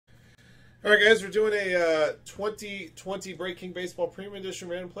All right, guys, we're doing a 2020 Breaking Baseball Premium Edition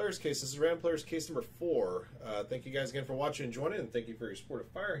Random Players case. This is Random Players case number 4. Thank you guys again for watching and joining, and thank you for your support of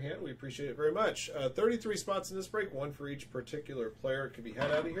Firehand. We appreciate it very much. 33 spots in this break, one for each particular player could be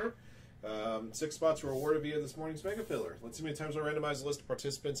had out of here. 6 spots were awarded via this morning's Mega Filler. Let's see how many times I'll randomize the list of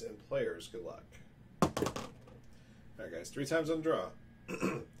participants and players. Good luck. All right, guys, 3 times on the draw.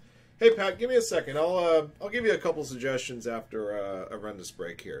 Hey, Pat, give me a second. I'll give you a couple suggestions after I run this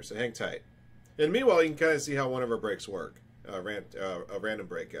break here, so hang tight. And meanwhile, you can kind of see how one of our breaks work. A random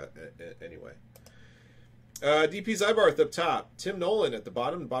break, anyway. DP Zybarth up top. Tim Nolan at the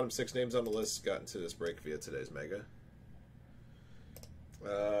bottom. The bottom 6 names on the list got into this break via today's Mega.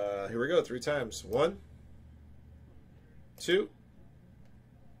 Here we go, 3 times. 1, 2,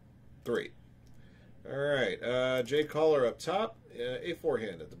 3. All right, Jay Caller up top. A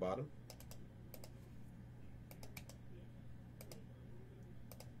forehand at the bottom.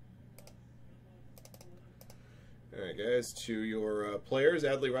 All right, guys, to your players,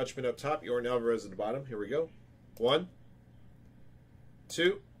 Adley Rutschman up top, Yordan Alvarez at the bottom. Here we go. 1,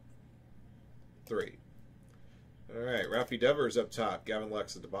 2, 3. All right, Rafi Devers up top, Gavin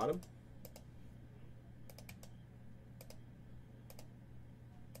Lux at the bottom.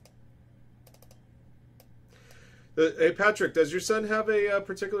 Hey, Patrick, does your son have a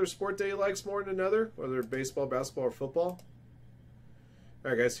particular sport that he likes more than another, whether baseball, basketball, or football? All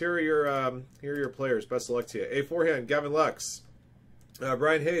right, guys, here are your players. Best of luck to you. A forehand, Gavin Lux.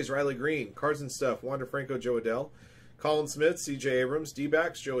 Brian Hayes, Riley Green. Cards and Stuff, Wander Franco, Joe Adell. Colin Smith, C.J. Abrams.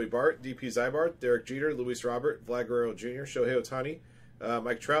 D-backs, Joey Bart. D.P. Zybarth. Derek Jeter, Luis Robert. Vlad Guerrero Jr., Shohei Ohtani.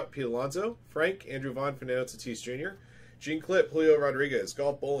 Mike Trout, Pete Alonso. Frank, Andrew Vaughn, Fernando Tatis Jr. Gene Clip, Julio Rodriguez.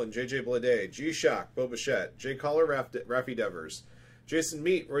 Golf Bolin, J.J. Blade. G-Shock, Bo Bichette. Jay Caller, Rafi Devers. Jason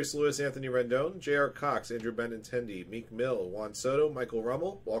Meat, Royce Lewis, Anthony Rendon, J.R. Cox, Andrew Benintendi, Meek Mill, Juan Soto, Michael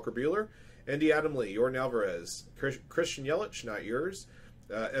Rummel, Walker Buehler, Andy Adamle, Yordan Alvarez, Christian Yelich, not yours,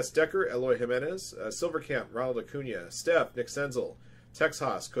 S. Decker, Eloy Jimenez, Silvercamp, Ronald Acuna, Steph, Nick Senzel, Tex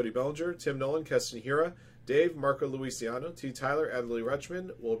Haas, Cody Bellinger, Tim Nolan, Keston Hira, Dave, Marco Luisiano, T. Tyler, Adley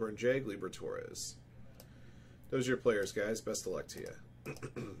Rutschman, Wilburn J. Gleyber Torres. Those are your players, guys. Best of luck to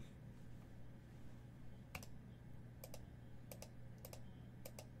you.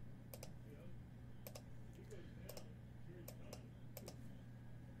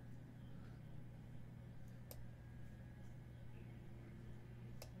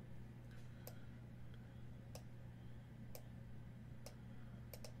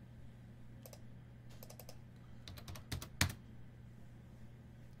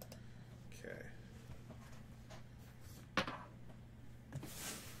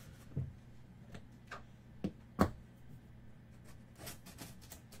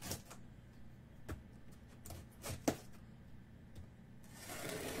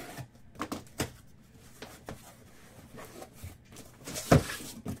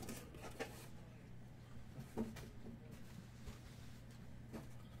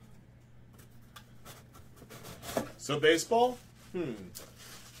 So baseball? All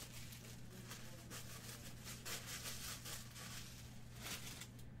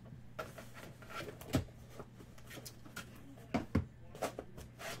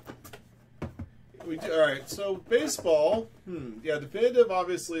right, so baseball, yeah, definitive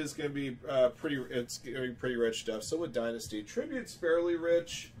obviously is going to be pretty rich stuff. So with Dynasty, Tribute's fairly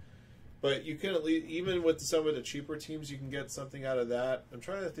rich, but you can at least, even with some of the cheaper teams, you can get something out of that. I'm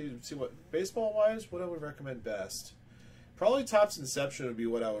trying to see what baseball wise, what I would recommend best. Probably Topps Inception would be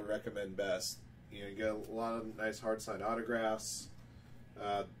what I would recommend best. You know, you get a lot of nice hard signed autographs.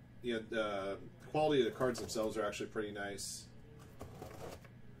 The quality of the cards themselves are actually pretty nice.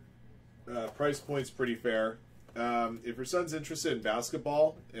 Price point's pretty fair. If your son's interested in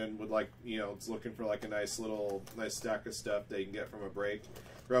basketball and would like, it's looking for like a nice stack of stuff that you can get from a break,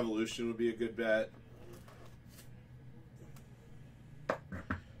 Revolution would be a good bet.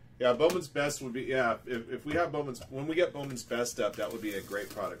 Yeah, Bowman's Best would be, yeah, if we have when we get Bowman's Best up, that would be a great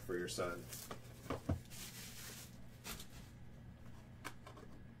product for your son.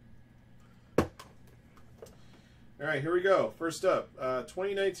 All right, here we go. First up,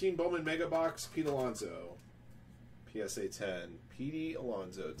 2019 Bowman Mega Box, Pete Alonso. PSA 10, Petey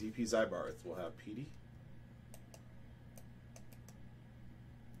Alonso. DP Zybarth will have Petey.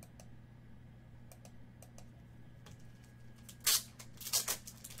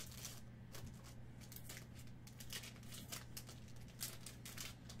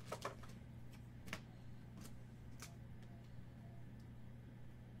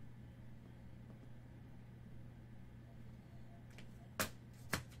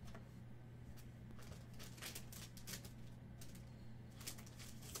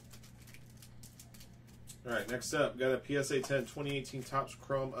 All right, next up, got a PSA 10 2018 Topps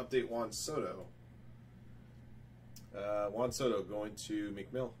Chrome Update Juan Soto. Juan Soto going to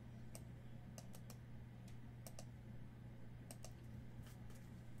McMill.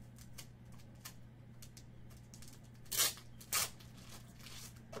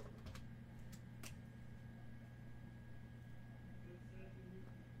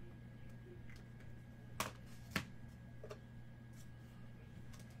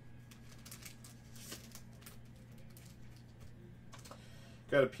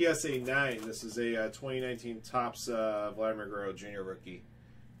 Got a PSA 9. This is a 2019 Topps Vladimir Guerrero Jr. rookie.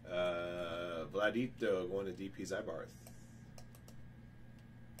 Vladito going to DP Zybarth.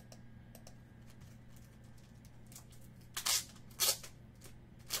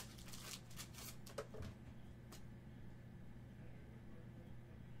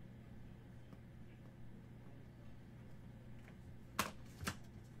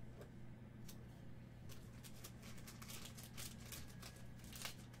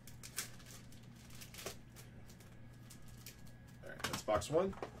 Box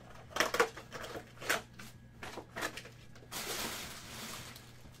 1.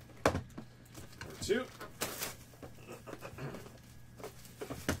 Number 2.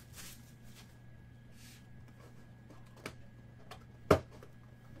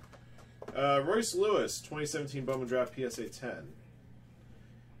 Royce Lewis, 2017 Bowman Draft PSA 10.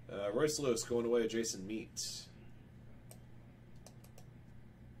 Royce Lewis going away to Jason Meat.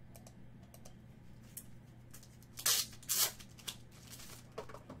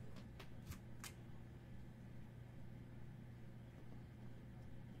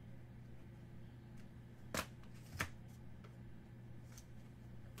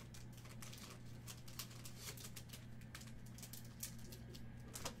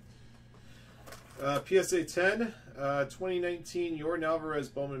 PSA 10, 2019 Yordan Alvarez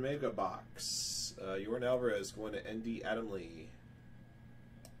Bowman Mega Box. Yordan Alvarez going to ND Adam Lee.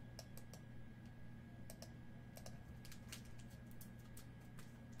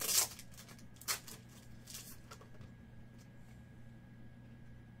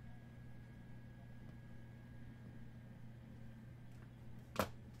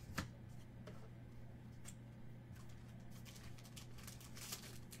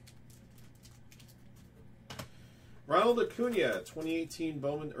 Ronald Acuna, 2018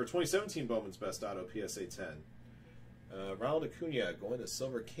 Bowman or 2017 Bowman's Best Auto PSA 10. Ronald Acuna going to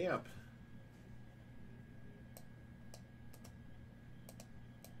Silver Camp.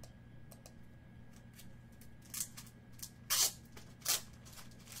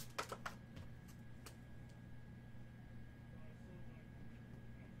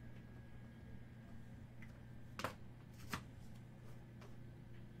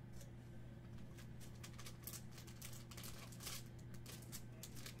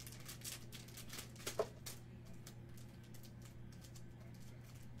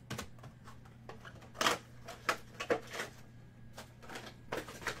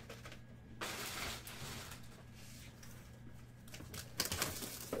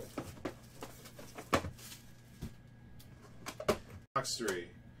 Box 3.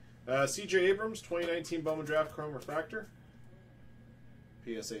 CJ Abrams, 2019 Bowman Draft Chrome Refractor.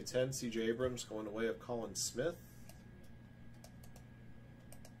 PSA 10, CJ Abrams going away of Colin Smith.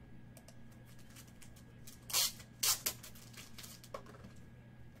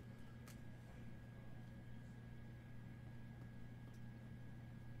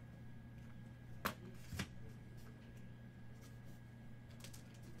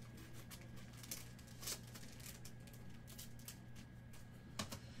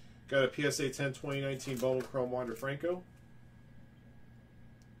 Got a PSA 10 2019 Bowman Chrome Wander Franco.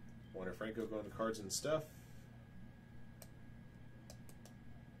 Wander Franco going to Cards and Stuff.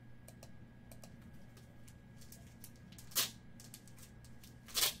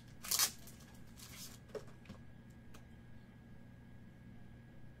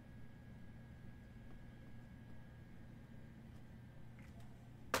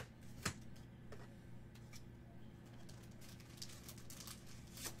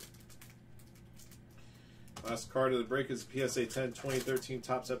 Last card of the break is PSA 10 2013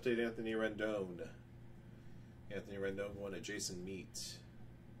 Topps Update Anthony Rendon. Anthony Rendon going to Jason Meat.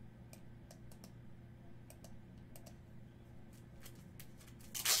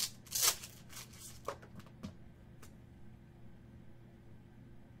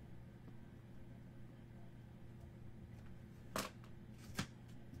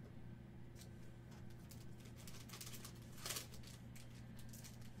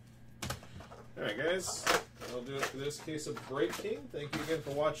 Alright guys, that'll do it for this case of Break King. Thank you again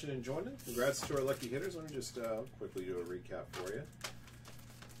for watching and joining. Congrats to our lucky hitters. Let me just quickly do a recap for you.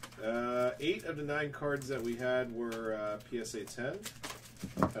 8 of the 9 cards that we had were PSA 10.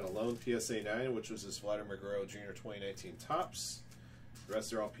 Had a lone PSA 9, which was this Vladimir Guerrero Jr. 2019 Topps. The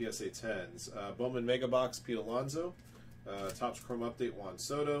rest are all PSA 10s. Bowman Mega Box, Pete Alonso. Topps Chrome Update, Juan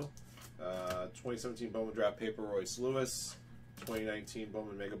Soto. 2017 Bowman Draft Paper, Royce Lewis. 2019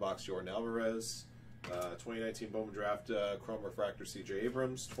 Bowman Mega Box, Jordan Alvarez. 2019 Bowman Draft Chrome Refractor, C.J.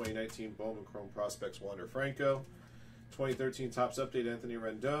 Abrams. 2019 Bowman Chrome Prospects, Wander Franco. 2013 Topps Update, Anthony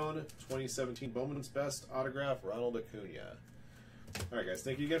Rendon. 2017 Bowman's Best Autograph, Ronald Acuna. All right, guys.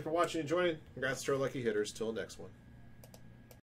 Thank you again for watching and joining. Congrats to our lucky hitters. Till next one.